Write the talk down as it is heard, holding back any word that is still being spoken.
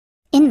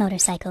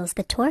motorcycles,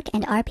 the torque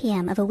and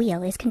RPM of a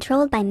wheel is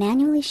controlled by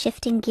manually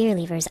shifting gear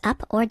levers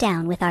up or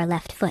down with our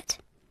left foot.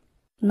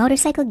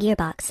 Motorcycle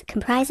gearbox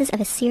comprises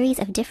of a series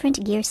of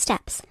different gear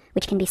steps,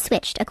 which can be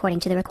switched according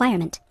to the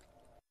requirement.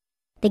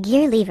 The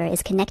gear lever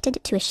is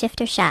connected to a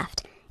shifter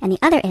shaft, and the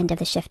other end of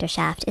the shifter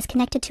shaft is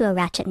connected to a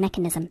ratchet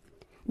mechanism.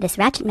 This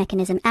ratchet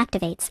mechanism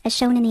activates as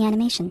shown in the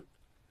animation.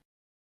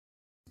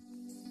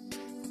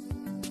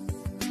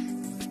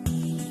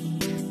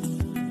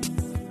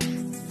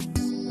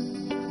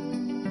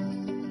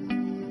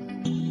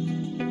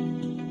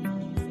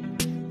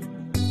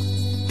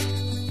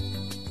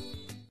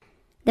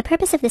 The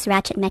purpose of this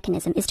ratchet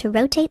mechanism is to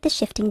rotate the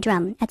shifting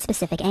drum at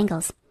specific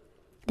angles.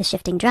 The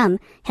shifting drum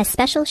has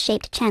special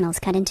shaped channels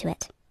cut into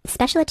it.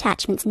 Special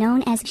attachments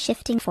known as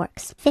shifting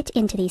forks fit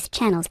into these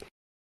channels.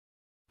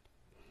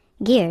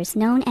 Gears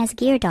known as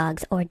gear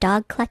dogs or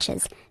dog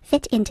clutches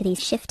fit into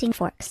these shifting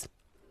forks.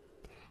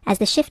 As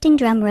the shifting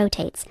drum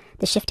rotates,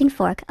 the shifting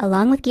fork,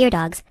 along with gear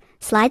dogs,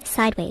 slides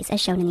sideways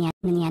as shown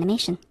in the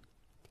animation.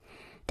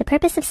 The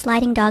purpose of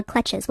sliding dog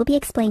clutches will be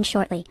explained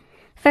shortly.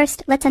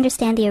 First, let's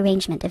understand the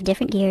arrangement of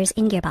different gears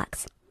in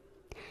gearbox.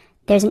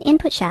 There's an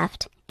input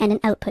shaft and an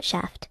output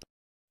shaft.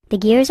 The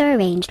gears are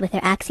arranged with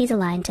their axes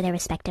aligned to their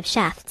respective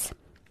shafts.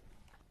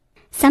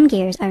 Some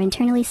gears are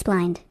internally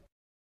splined.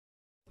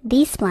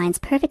 These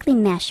splines perfectly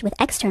mesh with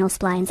external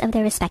splines of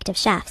their respective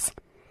shafts.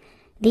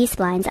 These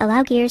splines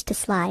allow gears to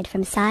slide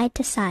from side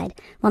to side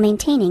while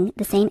maintaining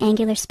the same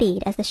angular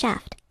speed as the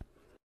shaft.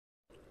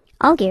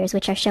 All gears,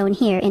 which are shown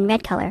here in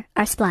red color,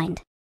 are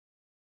splined.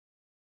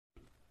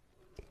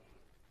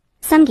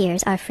 Some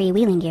gears are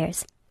freewheeling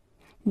gears.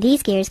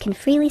 These gears can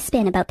freely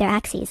spin about their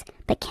axes,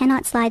 but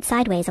cannot slide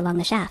sideways along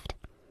the shaft.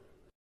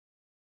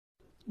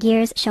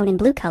 Gears shown in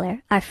blue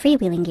color are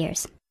freewheeling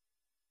gears.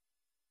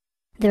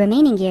 The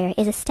remaining gear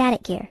is a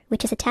static gear,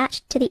 which is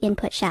attached to the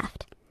input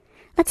shaft.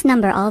 Let's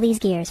number all these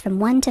gears from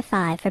 1 to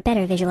 5 for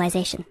better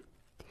visualization.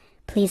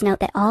 Please note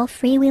that all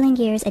freewheeling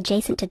gears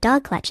adjacent to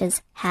dog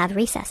clutches have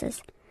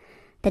recesses.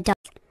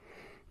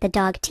 The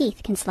dog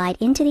teeth can slide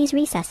into these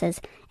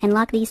recesses and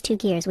lock these two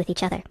gears with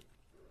each other.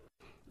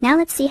 Now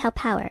let's see how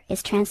power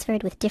is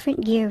transferred with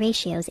different gear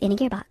ratios in a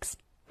gearbox.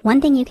 One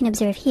thing you can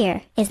observe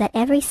here is that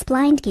every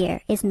splined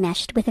gear is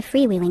meshed with a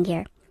freewheeling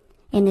gear.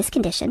 In this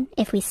condition,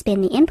 if we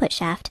spin the input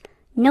shaft,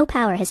 no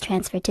power has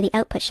transferred to the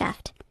output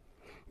shaft.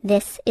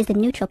 This is the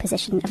neutral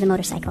position of the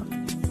motorcycle.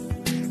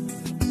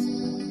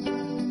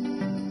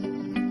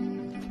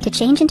 To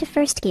change into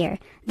first gear,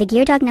 the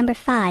gear dog number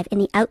 5 in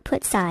the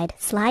output side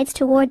slides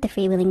toward the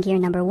freewheeling gear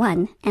number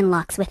 1 and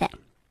locks with it.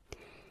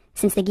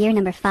 Since the gear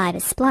number 5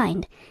 is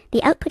splined,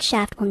 the output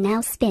shaft will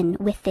now spin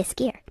with this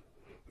gear.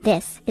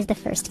 This is the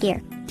first gear.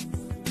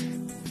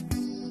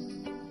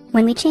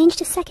 When we change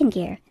to second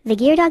gear, the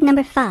gear dog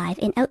number 5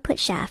 in output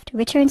shaft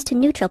returns to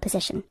neutral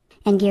position,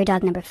 and gear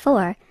dog number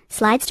 4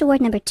 slides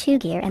toward number 2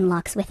 gear and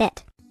locks with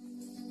it.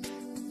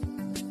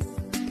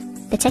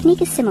 The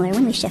technique is similar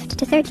when we shift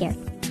to third gear.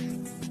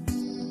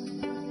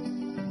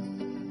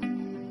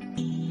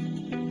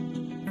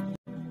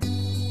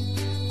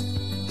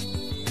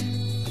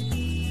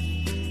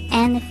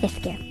 And the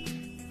fifth gear.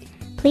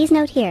 Please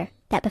note here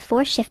that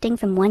before shifting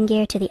from one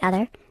gear to the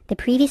other, the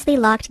previously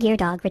locked gear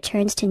dog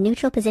returns to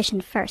neutral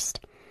position first.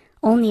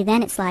 Only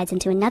then it slides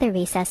into another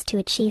recess to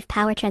achieve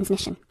power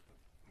transmission.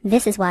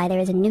 This is why there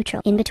is a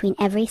neutral in between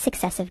every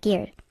successive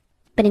gear.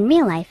 But in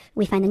real life,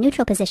 we find the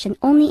neutral position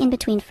only in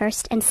between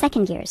first and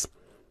second gears.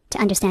 To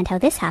understand how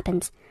this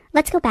happens,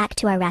 let's go back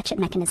to our ratchet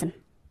mechanism.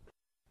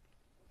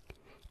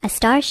 A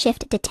star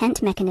shift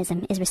detent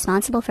mechanism is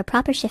responsible for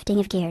proper shifting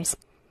of gears.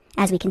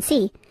 As we can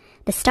see,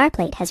 the star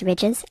plate has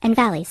ridges and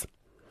valleys.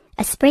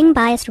 A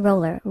spring-biased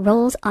roller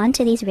rolls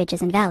onto these ridges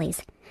and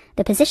valleys.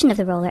 The position of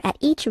the roller at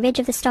each ridge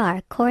of the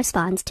star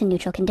corresponds to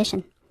neutral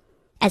condition.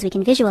 As we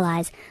can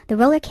visualize, the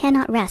roller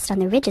cannot rest on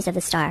the ridges of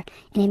the star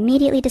and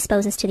immediately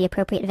disposes to the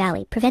appropriate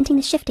valley, preventing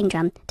the shifting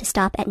drum to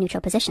stop at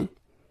neutral position.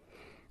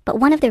 But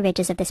one of the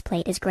ridges of this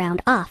plate is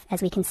ground off,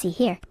 as we can see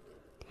here.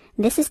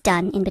 This is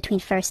done in between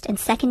first and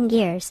second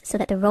gears so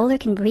that the roller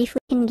can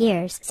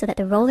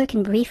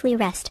briefly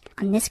rest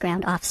on this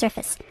ground off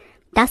surface,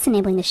 thus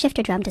enabling the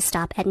shifter drum to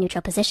stop at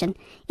neutral position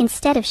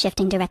instead of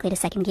shifting directly to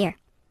second gear.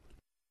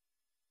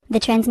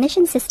 The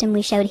transmission system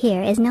we showed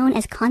here is known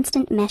as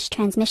constant mesh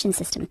transmission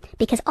system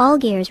because all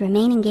gears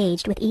remain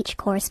engaged with each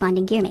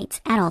corresponding gearmates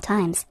at all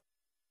times.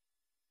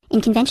 In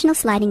conventional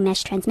sliding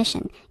mesh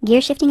transmission, gear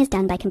shifting is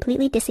done by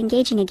completely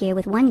disengaging a gear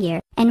with one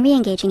gear and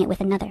re-engaging it with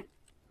another.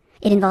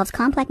 It involves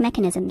complex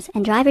mechanisms,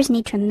 and drivers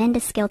need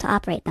tremendous skill to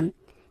operate them.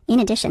 In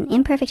addition,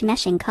 imperfect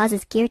meshing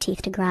causes gear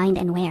teeth to grind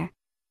and wear.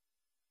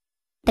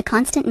 The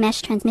constant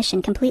mesh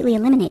transmission completely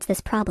eliminates this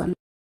problem,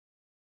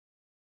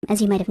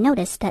 as you might have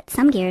noticed that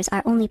some gears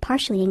are only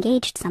partially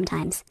engaged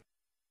sometimes.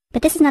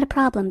 But this is not a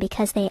problem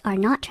because they are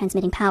not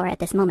transmitting power at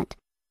this moment.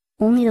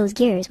 Only those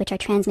gears which are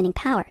transmitting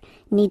power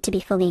need to be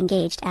fully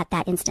engaged at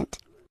that instant.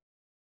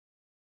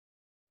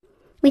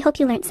 We hope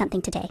you learned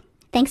something today.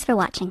 Thanks for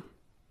watching.